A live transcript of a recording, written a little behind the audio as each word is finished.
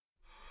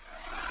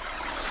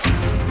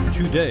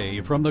Today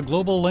from the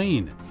global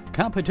lane,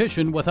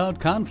 competition without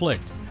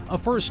conflict. A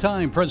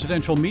first-time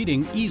presidential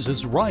meeting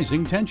eases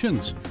rising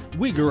tensions.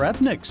 Uyghur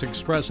ethnics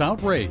express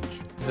outrage.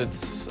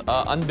 It's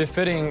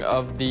unbefitting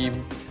of the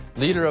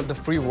leader of the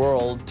free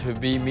world to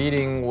be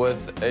meeting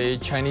with a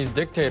Chinese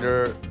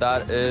dictator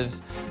that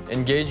is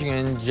engaging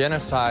in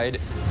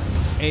genocide.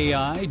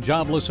 AI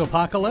jobless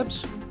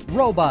apocalypse?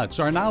 Robots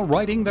are now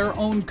writing their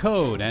own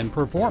code and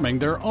performing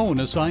their own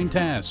assigned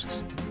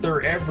tasks.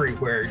 They're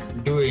everywhere,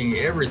 doing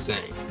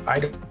everything. I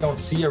don't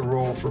see a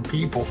role for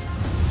people.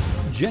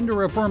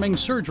 Gender-affirming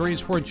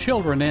surgeries for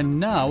children, and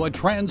now a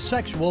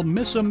transsexual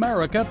Miss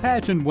America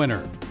pageant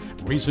winner.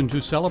 Reason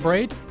to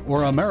celebrate,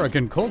 or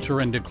American culture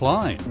in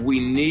decline?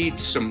 We need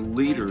some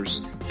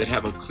leaders that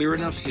have a clear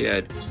enough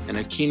head and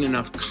a keen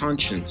enough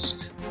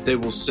conscience that they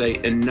will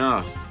say,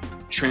 enough.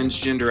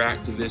 Transgender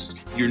activists,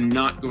 you're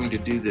not going to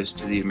do this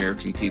to the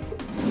American people.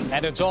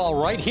 And it's all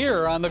right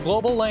here on the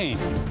global lane.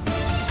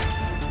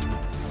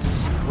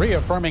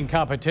 Reaffirming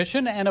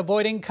competition and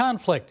avoiding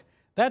conflict.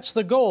 That's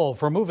the goal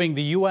for moving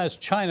the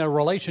U.S.-China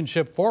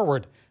relationship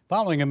forward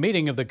following a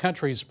meeting of the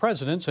country's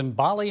presidents in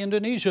Bali,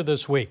 Indonesia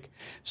this week.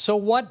 So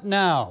what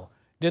now?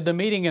 Did the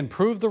meeting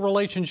improve the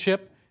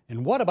relationship?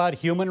 And what about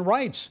human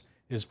rights?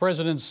 Is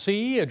President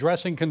Xi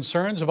addressing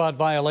concerns about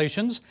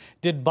violations?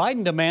 Did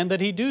Biden demand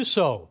that he do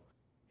so?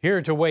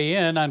 Here to weigh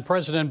in on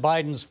President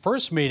Biden's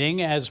first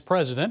meeting as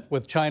president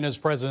with China's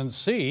President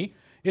Xi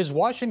is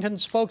Washington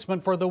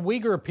spokesman for the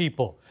Uyghur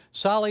people,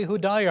 Salih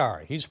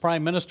Hudayar. He's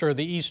Prime Minister of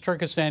the East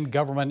Turkestan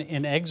government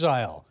in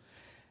exile.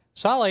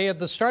 Salih, at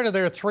the start of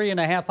their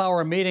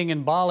 3.5-hour meeting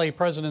in Bali,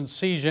 President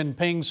Xi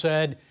Jinping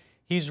said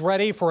he's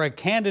ready for a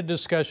candid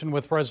discussion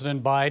with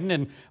President Biden,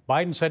 and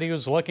Biden said he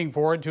was looking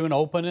forward to an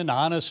open and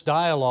honest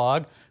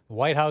dialogue. The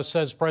White House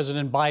says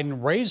President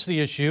Biden raised the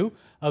issue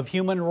of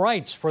human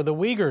rights for the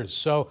Uyghurs.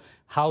 So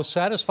how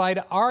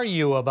satisfied are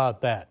you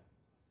about that?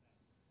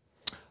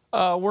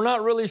 We're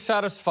not really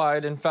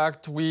satisfied. In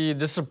fact, we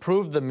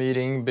disapproved the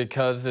meeting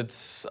because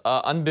it's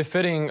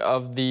unbefitting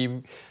of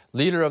the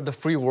leader of the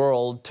free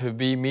world to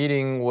be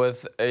meeting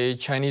with a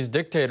Chinese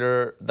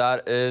dictator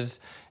that is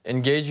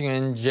engaging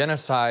in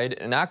genocide,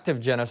 an active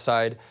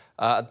genocide,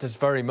 at this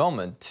very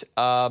moment.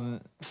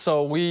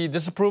 So we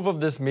disapprove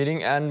of this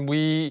meeting, and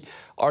we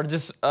are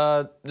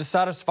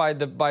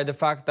dissatisfied by the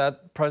fact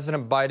that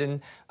President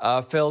Biden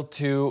failed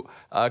to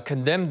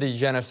condemn the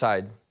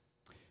genocide.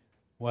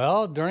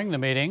 Well, during the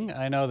meeting,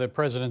 I know that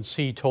President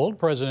Xi told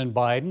President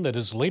Biden that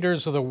as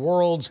leaders of the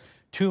world's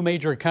two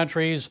major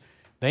countries,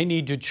 they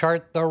need to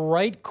chart the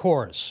right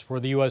course for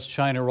the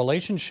U.S.-China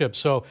relationship.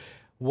 So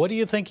what do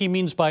you think he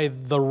means by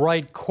the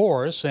right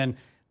course, and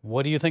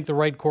what do you think the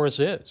right course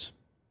is?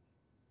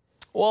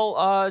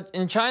 Well,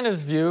 in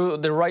China's view,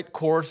 the right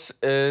course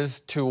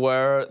is to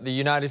where the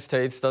United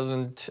States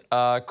doesn't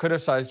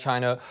criticize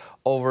China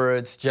over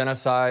its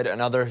genocide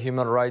and other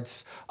human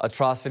rights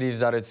atrocities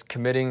that it's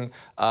committing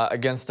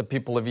against the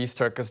people of East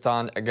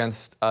Turkestan,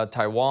 against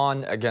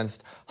Taiwan,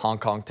 against Hong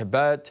Kong,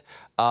 Tibet.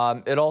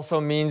 It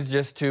also means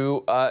just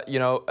to,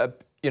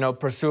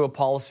 pursue a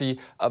policy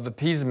of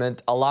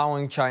appeasement,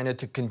 allowing China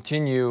to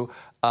continue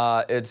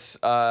its,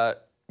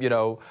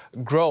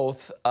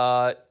 growth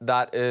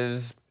that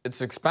is its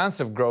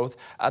expansive growth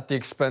at the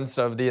expense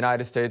of the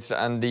United States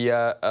and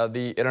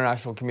the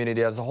international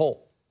community as a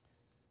whole.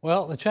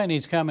 Well, the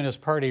Chinese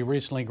Communist Party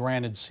recently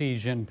granted Xi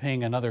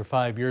Jinping another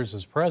 5 years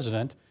as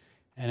president,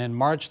 and in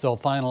March they'll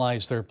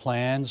finalize their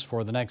plans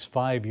for the next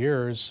 5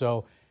 years.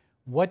 So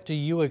what do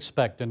you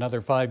expect another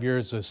 5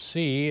 years of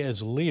Xi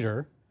as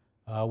leader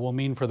will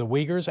mean for the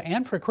Uyghurs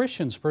and for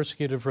Christians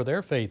persecuted for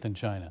their faith in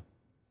China?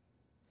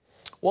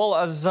 Well,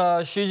 as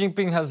Xi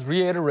Jinping has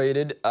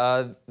reiterated,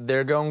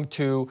 they're going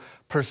to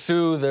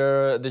pursue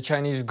the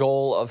Chinese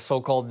goal of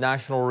so-called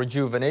national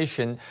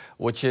rejuvenation,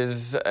 which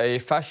is a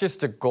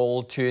fascistic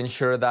goal to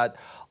ensure that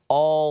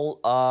all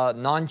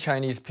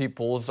non-Chinese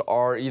peoples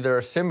are either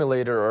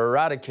assimilated or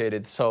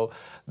eradicated. So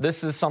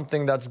this is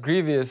something that's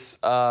grievous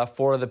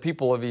for the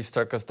people of East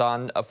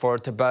Turkestan, for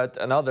Tibet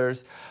and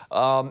others.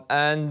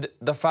 And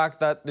the fact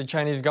that the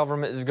Chinese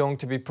government is going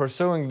to be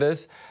pursuing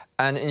this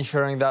and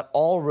ensuring that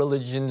all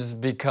religions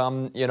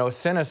become,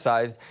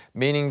 sinicized,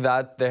 meaning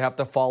that they have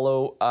to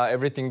follow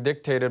everything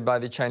dictated by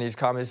the Chinese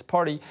Communist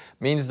Party,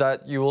 means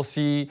that you will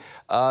see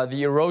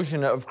the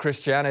erosion of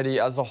Christianity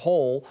as a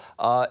whole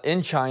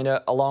in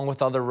China, along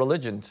with other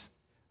religions.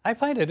 I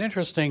find it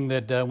interesting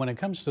that when it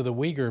comes to the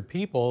Uyghur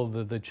people,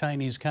 the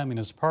Chinese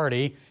Communist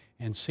Party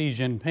and Xi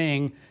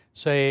Jinping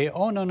say,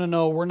 oh,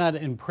 no, we're not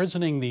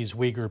imprisoning these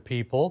Uyghur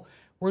people.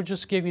 We're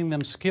just giving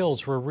them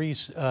skills, we're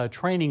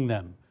training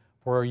them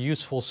for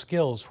useful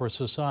skills for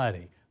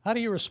society. How do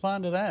you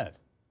respond to that?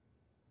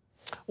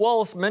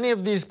 Well, many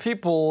of these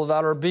people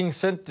that are being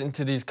sent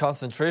into these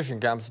concentration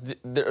camps,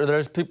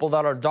 there's people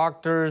that are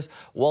doctors,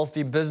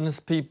 wealthy business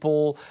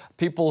people,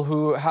 people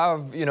who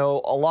have, a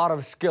lot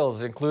of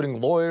skills,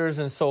 including lawyers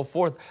and so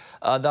forth,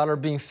 that are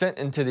being sent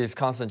into these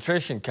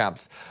concentration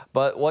camps.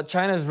 But what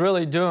China is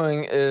really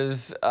doing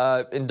is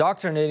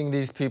indoctrinating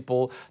these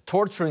people,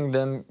 torturing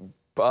them,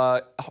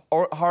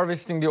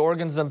 harvesting the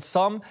organs of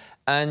some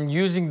and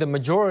using the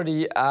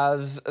majority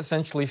as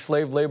essentially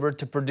slave labor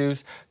to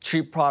produce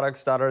cheap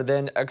products that are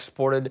then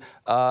exported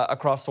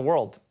across the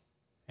world.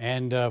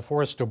 And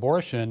forced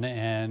abortion,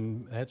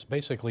 and that's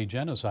basically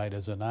genocide,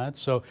 is it not?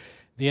 So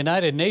the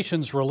United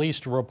Nations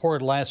released a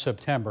report last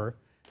September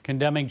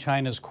condemning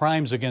China's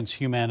crimes against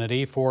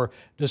humanity for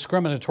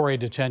discriminatory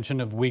detention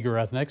of Uyghur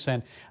ethnics.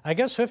 And I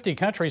guess 50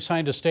 countries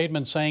signed a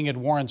statement saying it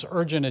warrants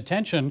urgent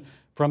attention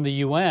from the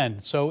UN.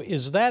 So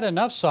is that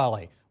enough,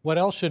 Salih? What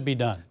else should be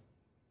done?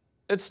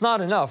 It's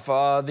not enough.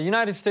 The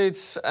United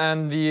States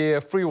and the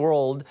free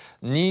world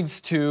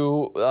needs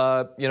to,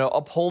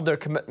 uphold their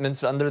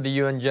commitments under the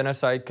UN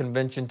Genocide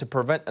Convention to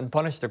prevent and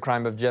punish the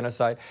crime of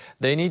genocide.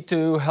 They need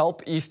to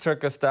help East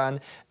Turkestan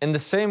in the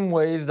same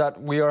ways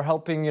that we are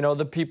helping,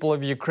 the people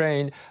of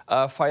Ukraine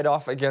fight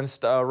off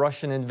against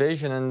Russian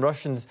invasion and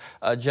Russians'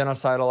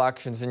 genocidal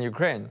actions in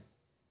Ukraine.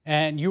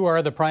 And you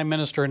are the Prime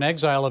Minister in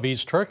exile of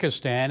East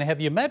Turkestan. Have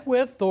you met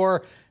with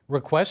or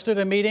requested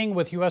a meeting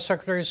with U.S.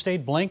 Secretary of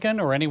State Blinken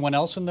or anyone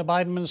else in the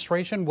Biden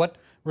administration? What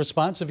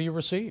response have you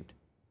received?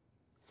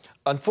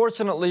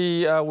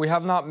 Unfortunately, we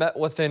have not met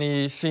with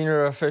any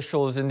senior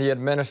officials in the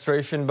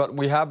administration, but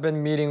we have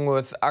been meeting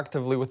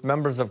actively with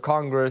members of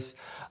Congress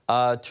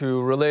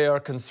to relay our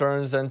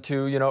concerns and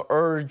to,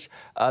 urge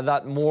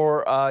that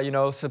more,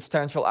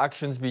 substantial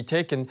actions be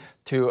taken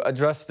to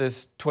address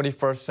this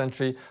 21st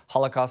century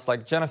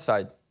Holocaust-like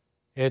genocide.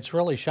 It's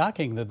really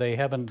shocking that the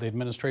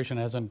administration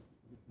hasn't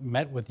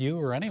met with you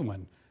or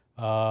anyone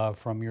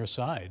from your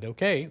side.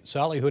 Okay,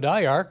 Salih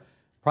Hudayar,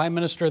 Prime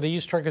Minister of the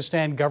East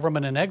Turkestan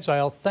government in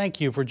exile, thank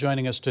you for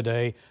joining us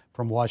today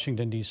from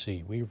Washington,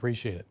 D.C. We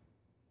appreciate it.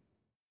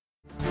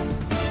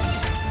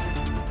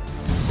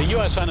 The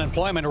U.S.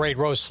 unemployment rate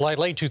rose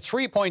slightly to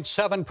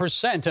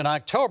 3.7% in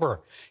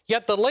October.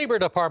 Yet the Labor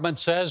Department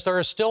says there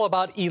are still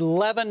about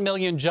 11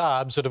 million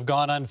jobs that have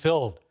gone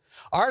unfilled.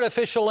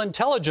 Artificial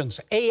intelligence,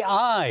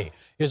 AI,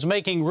 is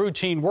making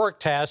routine work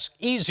tasks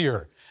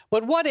easier.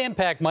 But what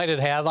impact might it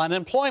have on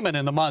employment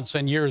in the months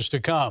and years to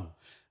come?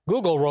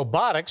 Google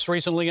Robotics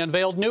recently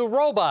unveiled new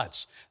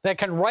robots that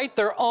can write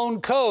their own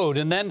code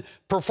and then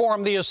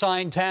perform the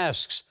assigned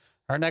tasks.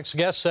 Our next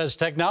guest says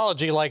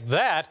technology like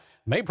that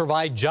may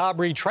provide job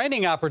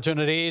retraining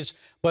opportunities,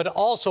 but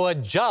also a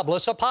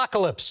jobless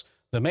apocalypse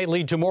that may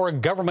lead to more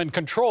government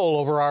control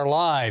over our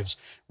lives.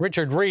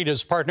 Richard Reed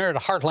is partner at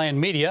Heartland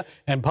Media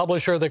and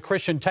publisher of the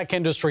Christian tech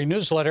industry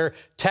newsletter,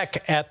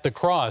 Tech at the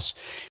Cross.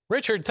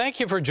 Richard, thank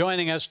you for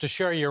joining us to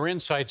share your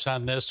insights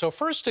on this. So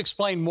first,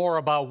 explain more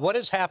about what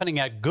is happening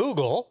at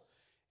Google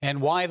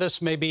and why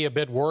this may be a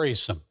bit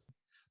worrisome.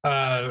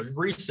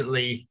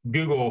 Recently,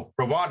 Google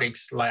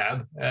Robotics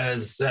Lab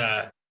has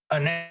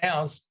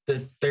announced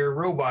that their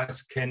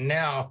robots can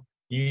now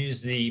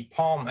use the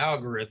Palm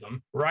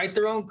algorithm, write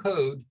their own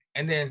code,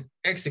 and then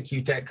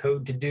execute that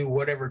code to do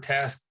whatever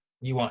task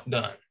you want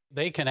done.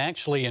 They can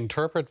actually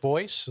interpret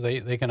voice?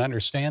 They can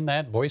understand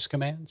that, voice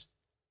commands?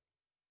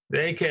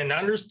 They can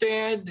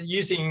understand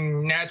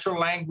using natural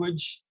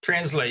language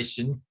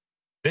translation.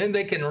 Then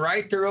they can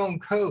write their own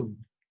code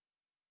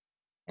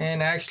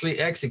and actually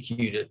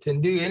execute it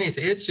and do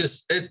anything.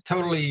 It's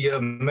totally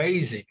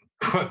amazing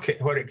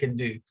what it can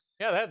do.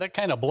 Yeah, that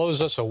kind of blows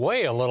us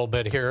away a little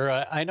bit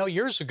here. I know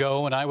years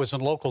ago when I was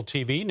in local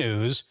TV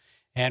news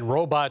and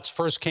robots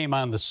first came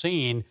on the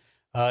scene,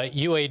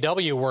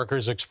 UAW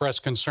workers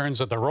expressed concerns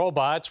that the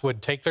robots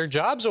would take their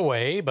jobs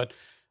away. But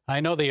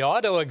I know the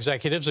auto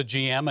executives at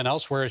GM and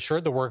elsewhere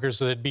assured the workers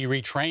that they'd be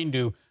retrained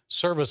to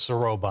service the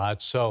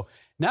robots. So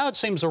now it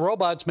seems the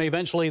robots may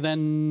eventually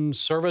then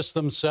service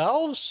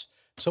themselves.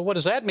 So what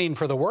does that mean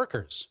for the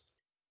workers?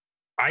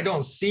 I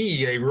don't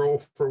see a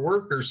role for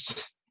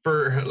workers,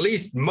 for at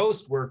least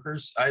most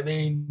workers. I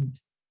mean,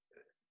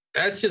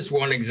 that's just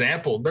one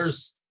example.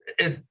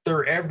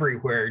 They're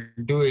everywhere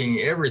doing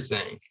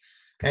everything.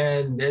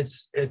 And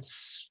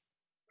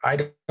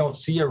I don't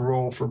see a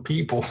role for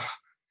people.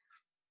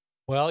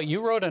 Well,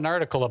 you wrote an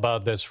article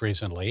about this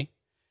recently,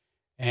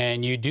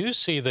 and you do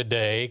see the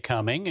day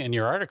coming. In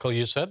your article,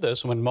 you said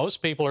this, when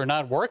most people are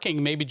not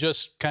working, maybe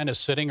just kind of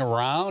sitting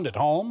around at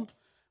home,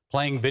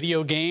 playing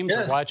video games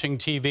or watching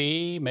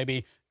TV,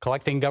 maybe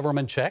collecting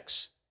government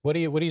checks. What do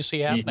you see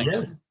happening?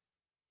 Yes.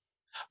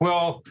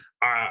 Well,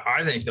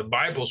 I think the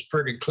Bible's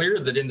pretty clear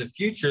that in the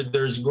future,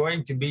 there's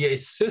going to be a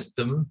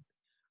system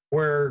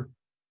where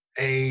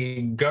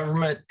a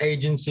government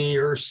agency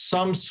or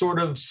some sort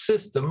of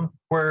system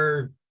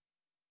where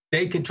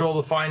they control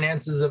the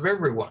finances of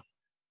everyone.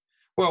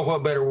 Well,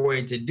 what better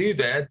way to do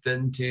that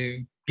than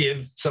to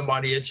give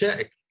somebody a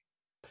check?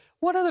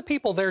 What are the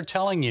people there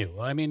telling you?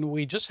 I mean,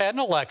 we just had an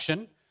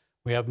election.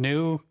 We have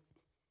new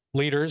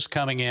leaders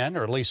coming in,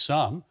 or at least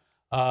some.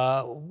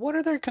 What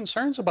are their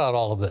concerns about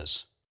all of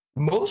this?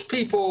 Most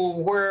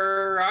people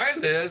where I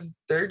live,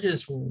 they're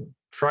just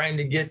trying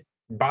to get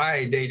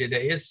by day to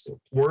day.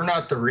 We're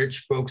not the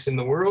rich folks in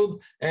the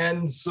world.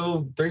 And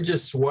so they're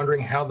just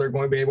wondering how they're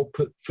going to be able to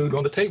put food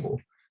on the table.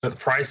 The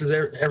prices,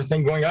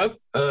 everything going up,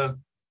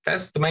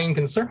 that's the main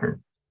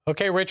concern.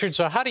 Okay, Richard,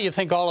 so how do you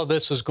think all of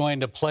this is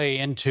going to play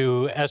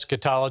into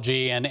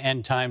eschatology and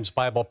end times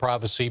Bible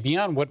prophecy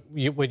beyond what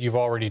you've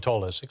already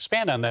told us?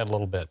 Expand on that a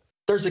little bit.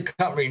 There's a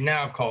company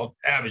now called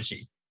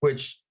Avigi,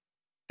 which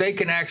they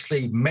can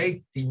actually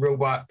make the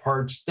robot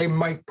parts. They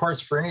make parts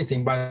for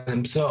anything by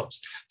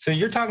themselves. So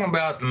you're talking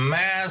about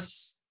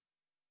mass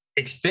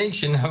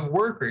extinction of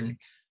workers.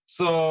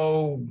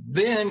 So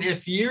then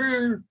if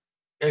you're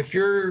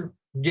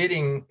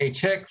getting a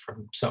check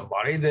from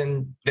somebody,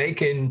 then they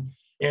can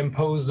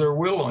impose their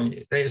will on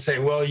you. They say,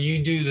 well,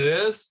 you do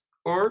this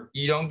or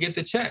you don't get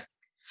the check.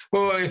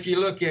 Well, if you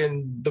look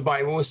in the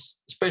Bible,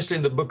 especially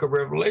in the book of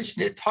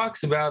Revelation, it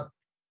talks about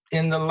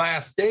in the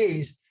last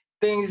days,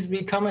 things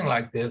becoming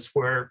like this,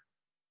 where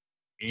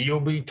you'll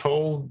be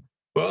told,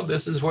 well,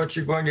 this is what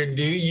you're going to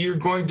do. You're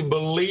going to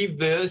believe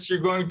this. You're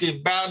going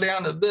to bow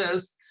down to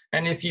this.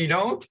 And if you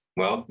don't,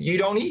 well, you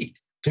don't eat.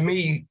 To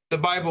me, the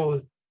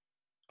Bible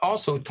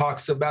also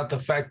talks about the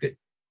fact that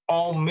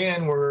all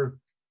men were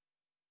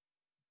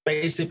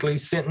basically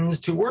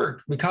sentenced to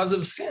work because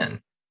of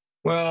sin.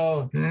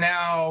 Well,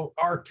 now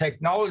our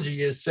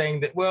technology is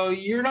saying that, well,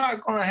 you're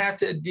not going to have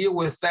to deal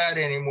with that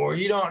anymore.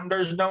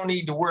 There's no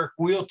need to work.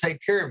 We'll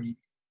take care of you.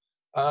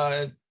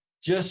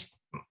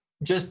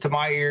 Just to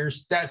my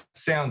ears, that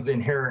sounds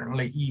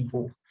inherently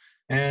evil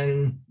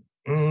and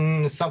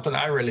something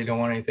I really don't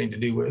want anything to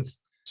do with.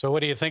 So what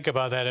do you think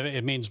about that?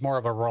 It means more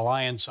of a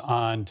reliance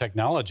on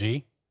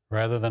technology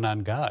rather than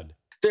on God.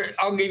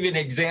 I'll give you an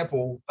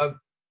example of,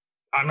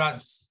 I'm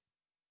not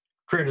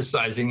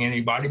criticizing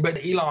anybody, but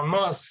Elon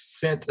Musk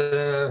sent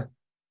an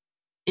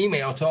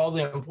email to all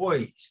the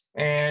employees.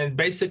 And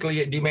basically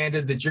it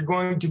demanded that you're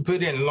going to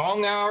put in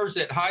long hours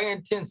at high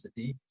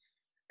intensity,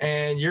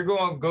 and you're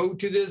going to go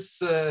to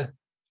this,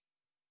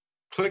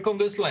 click on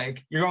this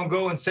link. You're going to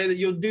go and say that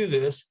you'll do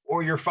this,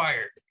 or you're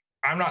fired.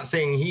 I'm not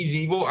saying he's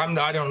evil.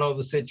 I don't know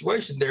the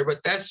situation there,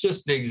 but that's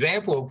just an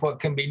example of what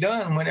can be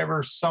done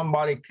whenever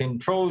somebody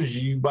controls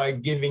you by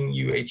giving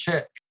you a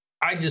check.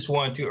 I just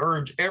want to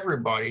urge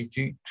everybody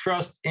to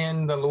trust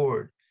in the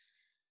Lord.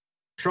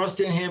 Trust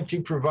in him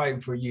to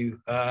provide for you.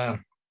 I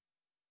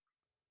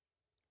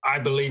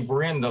believe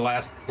we're in the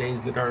last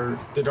days that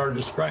are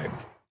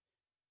described.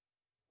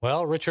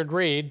 Well, Richard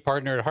Reed,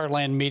 partner at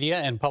Heartland Media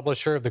and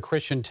publisher of the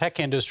Christian tech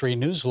industry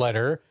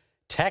newsletter,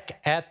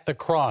 Tech at the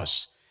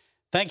Cross.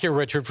 Thank you,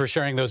 Richard, for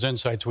sharing those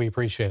insights. We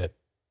appreciate it.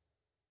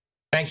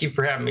 Thank you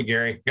for having me,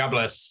 Gary. God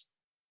bless.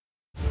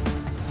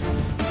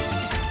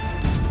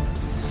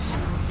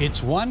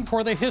 It's one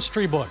for the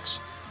history books,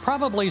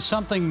 probably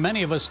something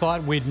many of us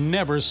thought we'd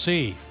never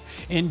see.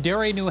 In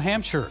Derry, New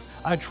Hampshire,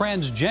 a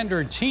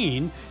transgender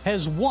teen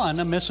has won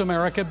a Miss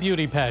America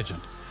beauty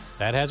pageant.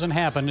 That hasn't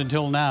happened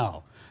until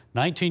now.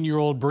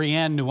 19-year-old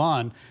Brianne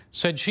Nguyen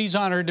said she's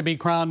honored to be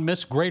crowned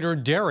Miss Greater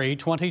Derry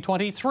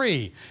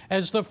 2023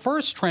 as the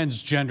first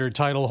transgender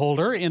title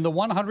holder in the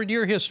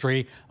 100-year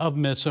history of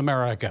Miss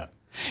America.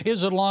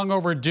 Is it long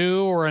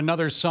overdue or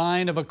another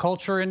sign of a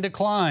culture in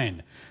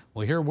decline?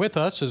 Well, here with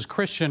us is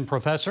Christian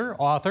professor,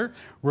 author,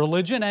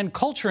 religion and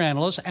culture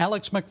analyst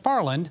Alex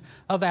McFarland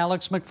of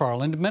Alex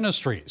McFarland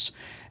Ministries.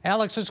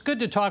 Alex, it's good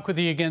to talk with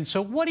you again.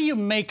 So what do you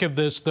make of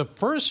this? The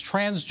first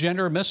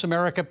transgender Miss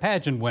America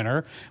pageant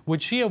winner.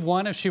 Would she have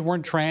won if she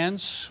weren't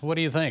trans? What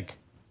do you think?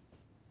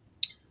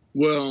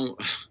 Well,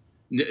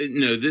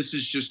 no, this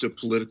is just a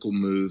political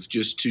move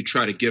just to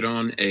try to get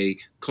on a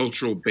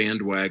cultural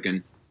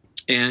bandwagon.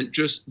 And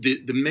just the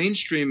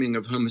mainstreaming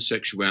of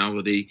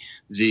homosexuality,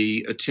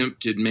 the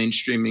attempted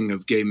mainstreaming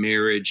of gay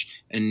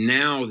marriage, and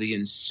now the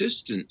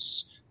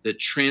insistence that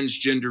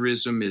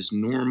transgenderism is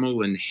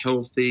normal and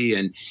healthy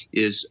and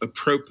is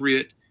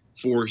appropriate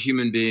for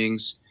human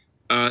beings.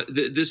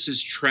 This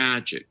is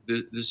tragic.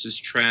 This is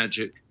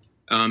tragic.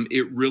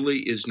 It really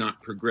is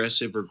not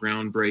progressive or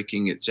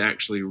groundbreaking. It's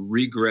actually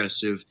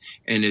regressive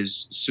and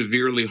is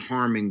severely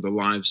harming the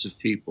lives of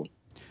people.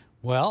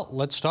 Well,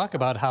 let's talk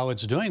about how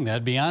it's doing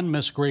that. Beyond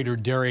Miss Greater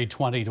Derry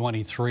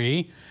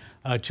 2023,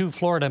 two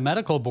Florida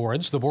medical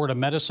boards, the Board of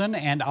Medicine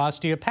and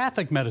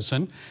Osteopathic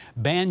Medicine,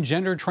 ban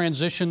gender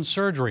transition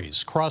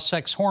surgeries,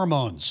 cross-sex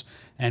hormones,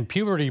 and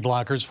puberty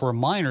blockers for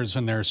minors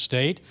in their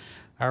state.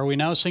 Are we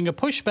now seeing a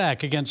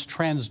pushback against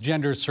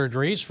transgender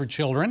surgeries for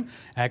children,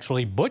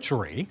 actually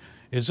butchery?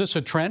 Is this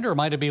a trend, or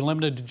might it be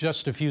limited to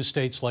just a few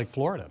states like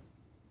Florida?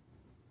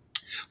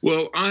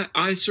 Well,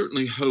 I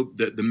certainly hope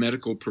that the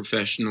medical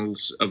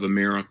professionals of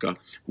America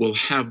will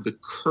have the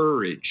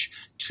courage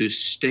to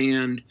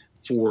stand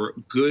for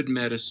good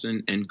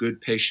medicine and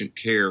good patient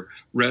care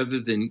rather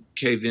than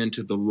cave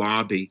into the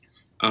lobby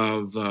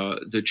of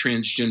the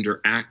transgender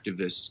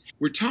activists.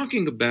 We're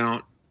talking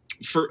about,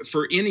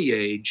 for any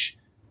age,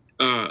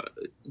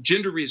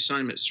 gender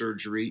reassignment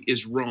surgery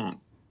is wrong.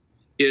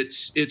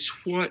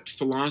 It's what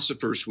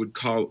philosophers would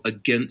call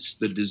against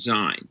the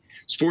design.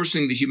 It's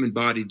forcing the human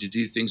body to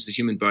do things the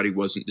human body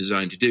wasn't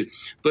designed to do.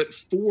 But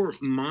for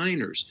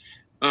minors,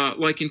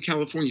 like in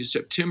California,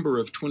 September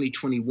of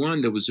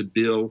 2021, there was a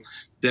bill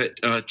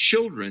that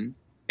children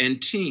and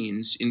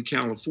teens in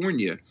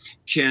California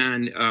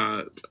can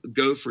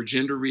go for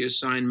gender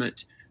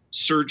reassignment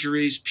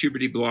surgeries,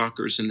 puberty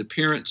blockers, and the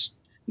parents,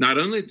 not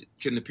only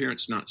can the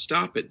parents not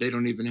stop it, they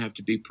don't even have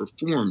to be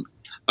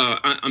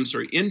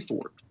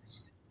informed.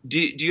 Do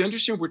you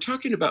understand? We're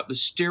talking about the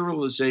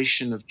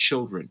sterilization of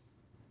children.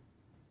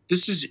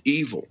 This is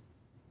evil.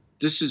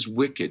 This is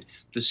wicked.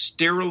 The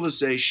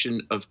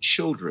sterilization of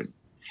children.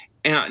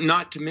 And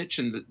not to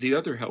mention the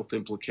other health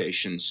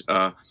implications.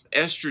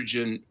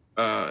 Estrogen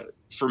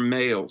for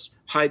males,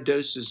 high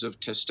doses of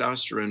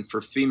testosterone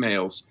for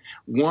females.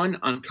 One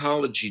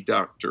oncology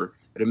doctor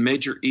at a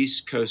major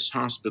East Coast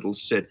hospital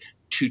said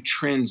to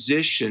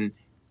transition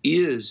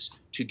is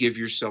to give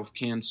yourself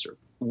cancer.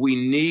 We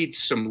need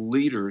some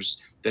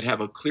leaders that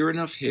have a clear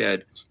enough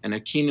head and a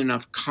keen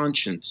enough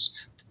conscience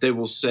that they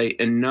will say,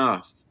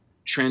 enough,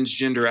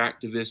 transgender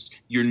activists,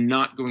 you're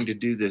not going to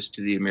do this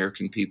to the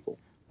American people.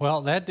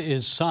 Well, that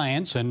is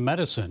science and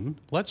medicine.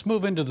 Let's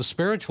move into the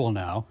spiritual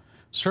now.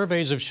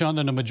 Surveys have shown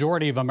that a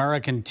majority of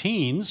American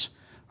teens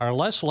are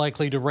less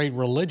likely to rate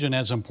religion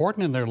as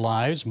important in their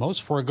lives.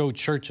 Most forego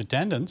church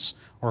attendance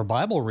or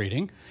Bible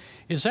reading.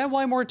 Is that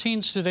why more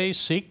teens today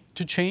seek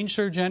to change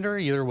their gender,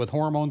 either with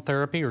hormone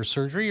therapy or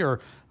surgery, or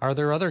are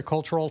there other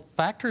cultural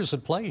factors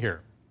at play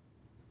here?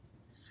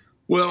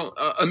 Well,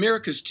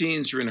 America's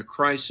teens are in a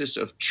crisis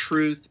of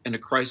truth and a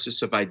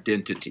crisis of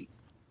identity.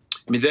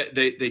 I mean,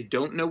 they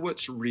don't know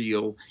what's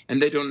real,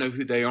 and they don't know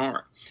who they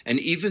are. And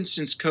even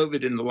since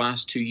COVID in the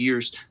last 2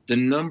 years, the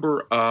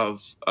number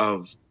of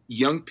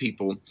young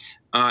people,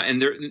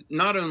 and they're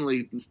not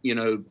only,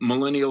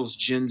 millennials,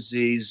 Gen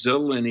Z,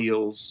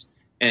 zillennials,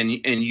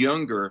 and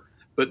younger,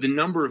 but the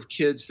number of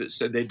kids that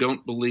said they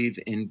don't believe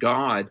in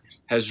God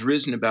has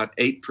risen about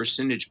 8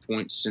 percentage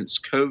points since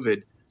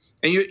COVID.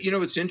 And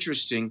what's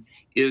interesting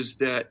is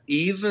that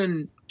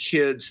even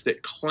kids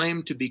that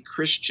claim to be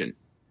Christian,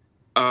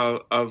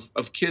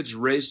 of kids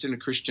raised in a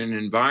Christian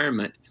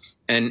environment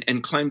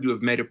and claim to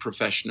have made a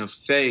profession of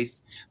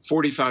faith,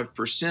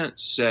 45%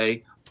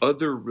 say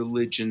other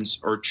religions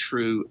are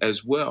true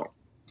as well.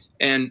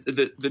 And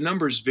the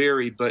numbers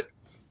vary, but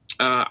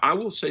I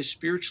will say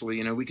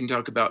spiritually, we can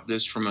talk about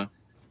this from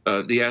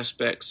the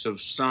aspects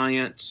of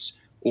science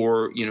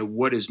or,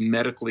 what is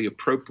medically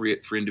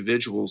appropriate for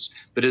individuals.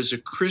 But as a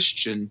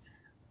Christian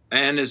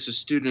and as a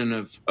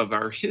student of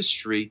our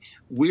history,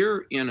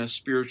 we're in a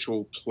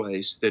spiritual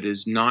place that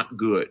is not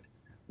good.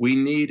 We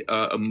need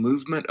a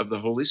movement of the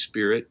Holy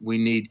Spirit. We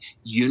need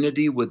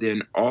unity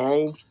within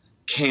all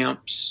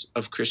camps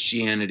of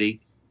Christianity.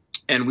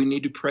 And we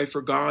need to pray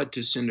for God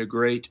to send a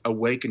great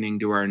awakening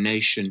to our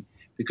nation,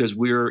 because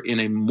we're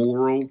in a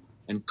moral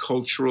and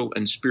cultural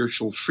and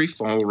spiritual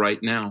freefall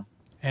right now.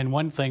 And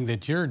one thing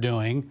that you're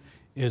doing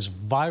is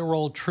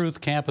viral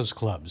truth campus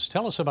clubs.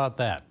 Tell us about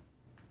that.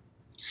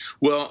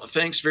 Well,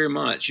 thanks very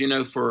much.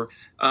 For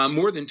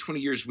more than 20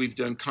 years, we've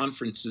done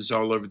conferences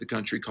all over the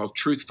country called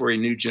Truth for a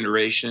New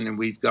Generation, and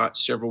we've got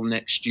several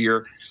next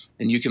year.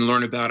 And you can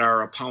learn about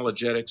our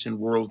apologetics and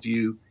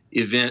worldview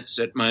events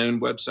at my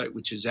own website,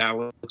 which is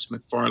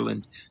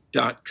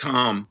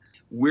alexmcfarland.com.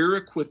 We're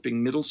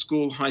equipping middle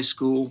school, high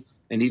school,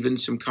 and even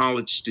some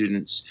college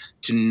students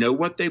to know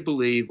what they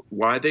believe,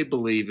 why they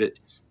believe it,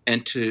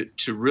 and to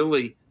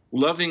really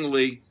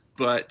lovingly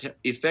but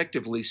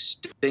effectively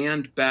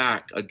stand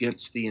back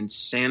against the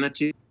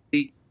insanity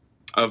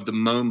of the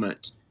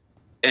moment.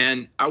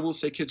 And I will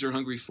say kids are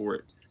hungry for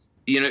it.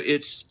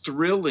 It's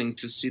thrilling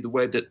to see the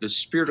way that the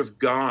Spirit of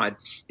God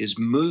is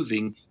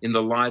moving in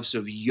the lives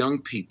of young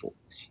people.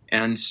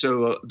 And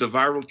so the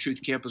Viral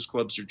Truth Campus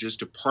Clubs are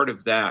just a part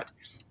of that.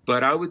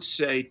 But I would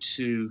say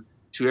to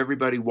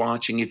everybody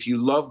watching, if you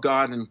love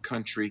God and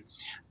country,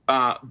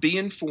 be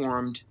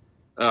informed,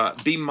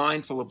 be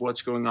mindful of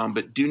what's going on,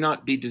 but do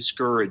not be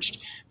discouraged.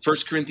 1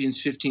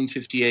 Corinthians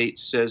 15:58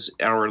 says,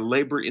 our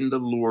labor in the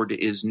Lord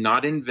is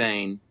not in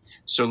vain.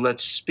 So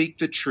let's speak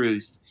the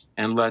truth,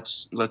 and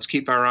let's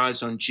keep our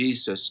eyes on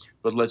Jesus,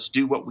 but let's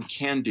do what we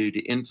can do to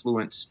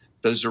influence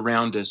those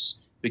around us,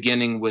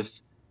 beginning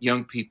with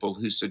young people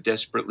who so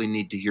desperately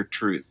need to hear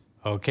truth.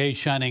 Okay,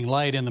 shining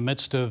light in the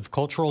midst of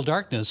cultural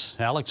darkness.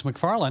 Alex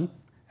McFarland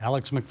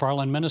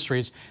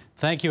Ministries.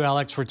 Thank you,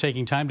 Alex, for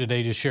taking time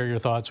today to share your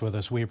thoughts with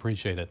us. We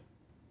appreciate it.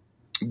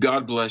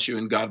 God bless you,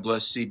 and God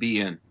bless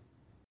CBN.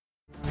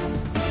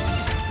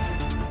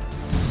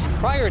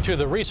 Prior to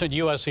the recent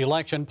U.S.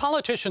 election,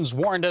 politicians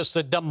warned us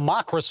that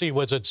democracy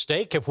was at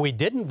stake if we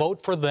didn't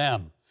vote for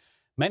them.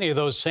 Many of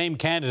those same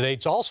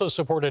candidates also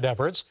supported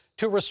efforts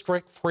to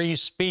restrict free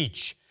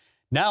speech.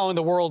 Now, in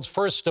the world's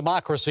first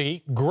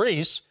democracy,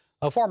 Greece,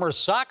 a former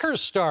soccer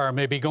star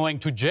may be going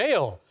to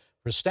jail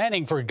for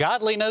standing for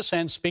godliness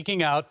and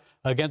speaking out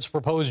against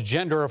proposed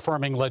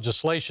gender-affirming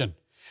legislation.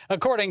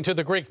 According to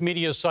the Greek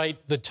media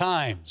site The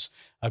Times,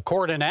 a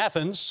court in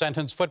Athens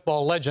sentenced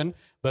football legend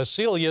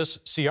Vasilios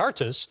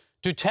Tsiartas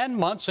to 10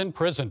 months in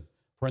prison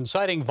for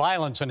inciting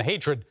violence and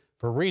hatred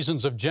for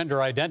reasons of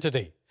gender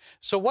identity.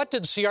 So what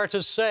did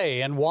Tsiartas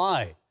say and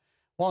why?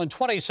 Well, in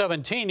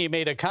 2017, he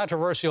made a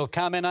controversial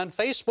comment on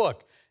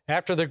Facebook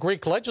after the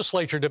Greek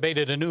legislature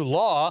debated a new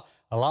law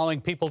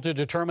allowing people to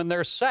determine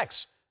their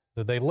sex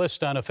that they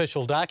list on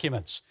official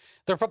documents.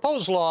 The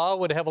proposed law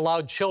would have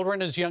allowed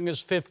children as young as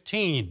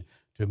 15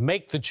 to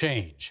make the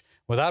change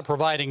without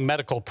providing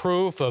medical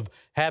proof of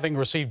having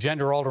received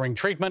gender-altering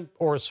treatment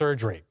or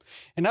surgery.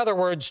 In other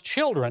words,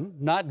 children,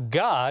 not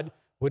God,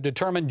 would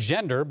determine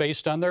gender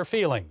based on their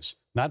feelings,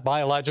 not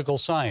biological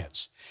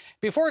science.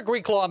 Before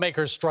Greek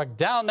lawmakers struck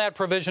down that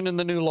provision in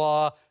the new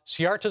law,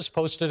 Siartas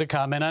posted a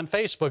comment on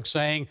Facebook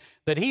saying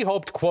that he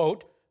hoped,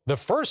 quote, the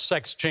first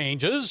sex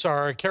changes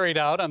are carried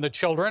out on the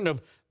children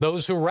of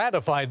those who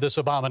ratified this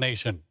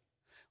abomination.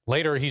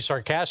 Later, he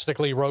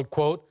sarcastically wrote,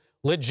 quote,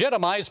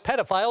 legitimize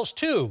pedophiles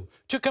too,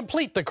 to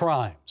complete the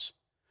crimes.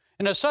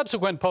 In a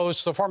subsequent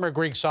post, the former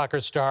Greek soccer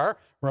star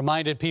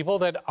reminded people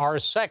that our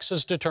sex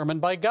is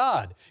determined by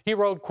God. He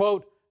wrote,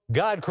 quote,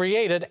 God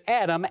created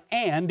Adam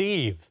and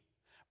Eve.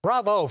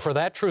 Bravo for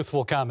that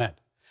truthful comment.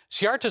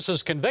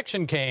 Siartas'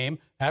 conviction came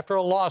after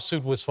a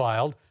lawsuit was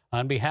filed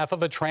on behalf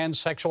of a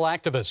transsexual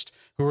activist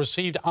who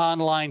received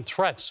online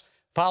threats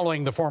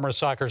following the former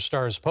soccer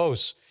star's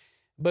posts.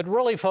 But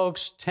really,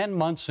 folks, 10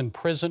 months in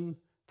prison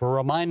for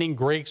reminding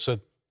Greeks that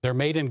they're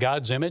made in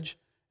God's image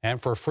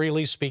and for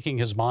freely speaking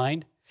his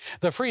mind?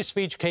 The free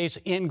speech case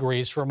in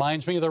Greece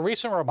reminds me of the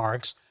recent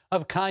remarks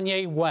of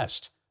Kanye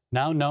West,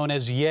 now known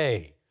as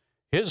Ye.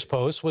 His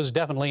post was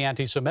definitely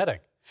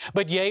anti-Semitic.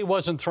 But Ye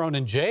wasn't thrown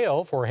in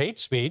jail for hate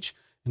speech.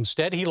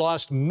 Instead, he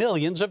lost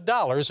millions of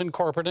dollars in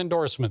corporate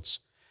endorsements.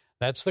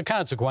 That's the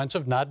consequence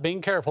of not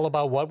being careful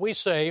about what we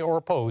say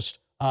or post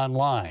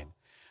online.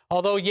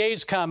 Although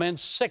Ye's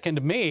comments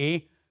sickened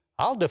me,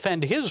 I'll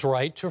defend his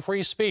right to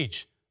free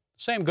speech.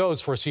 The same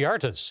goes for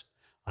Siartas.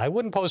 I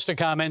wouldn't post a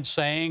comment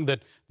saying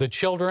that the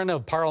children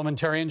of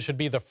parliamentarians should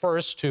be the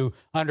first to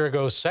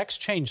undergo sex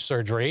change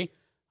surgery.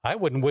 I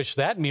wouldn't wish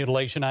that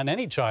mutilation on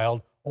any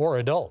child or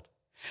adult.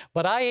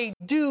 But I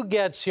do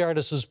get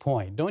Siartas'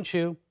 point, don't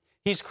you?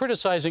 He's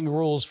criticizing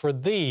rules for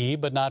thee,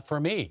 but not for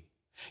me.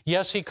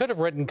 Yes, he could have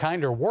written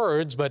kinder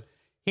words, but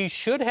he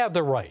should have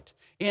the right,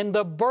 in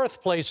the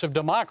birthplace of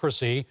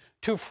democracy,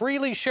 to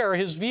freely share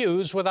his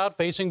views without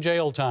facing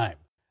jail time.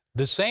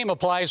 The same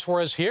applies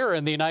for us here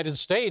in the United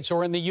States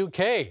or in the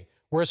UK,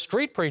 where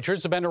street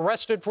preachers have been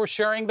arrested for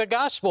sharing the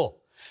gospel.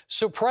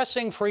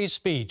 Suppressing free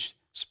speech,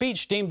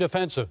 speech deemed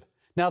offensive.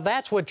 Now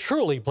that's what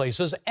truly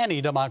places any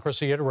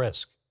democracy at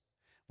risk.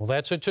 Well,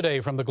 that's it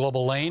today from the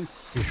Global Lane.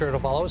 Be sure to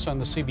follow us on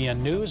the CBN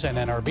News and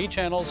NRB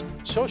channels,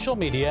 social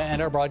media,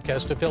 and our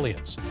broadcast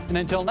affiliates. And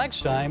until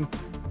next time,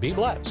 be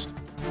blessed.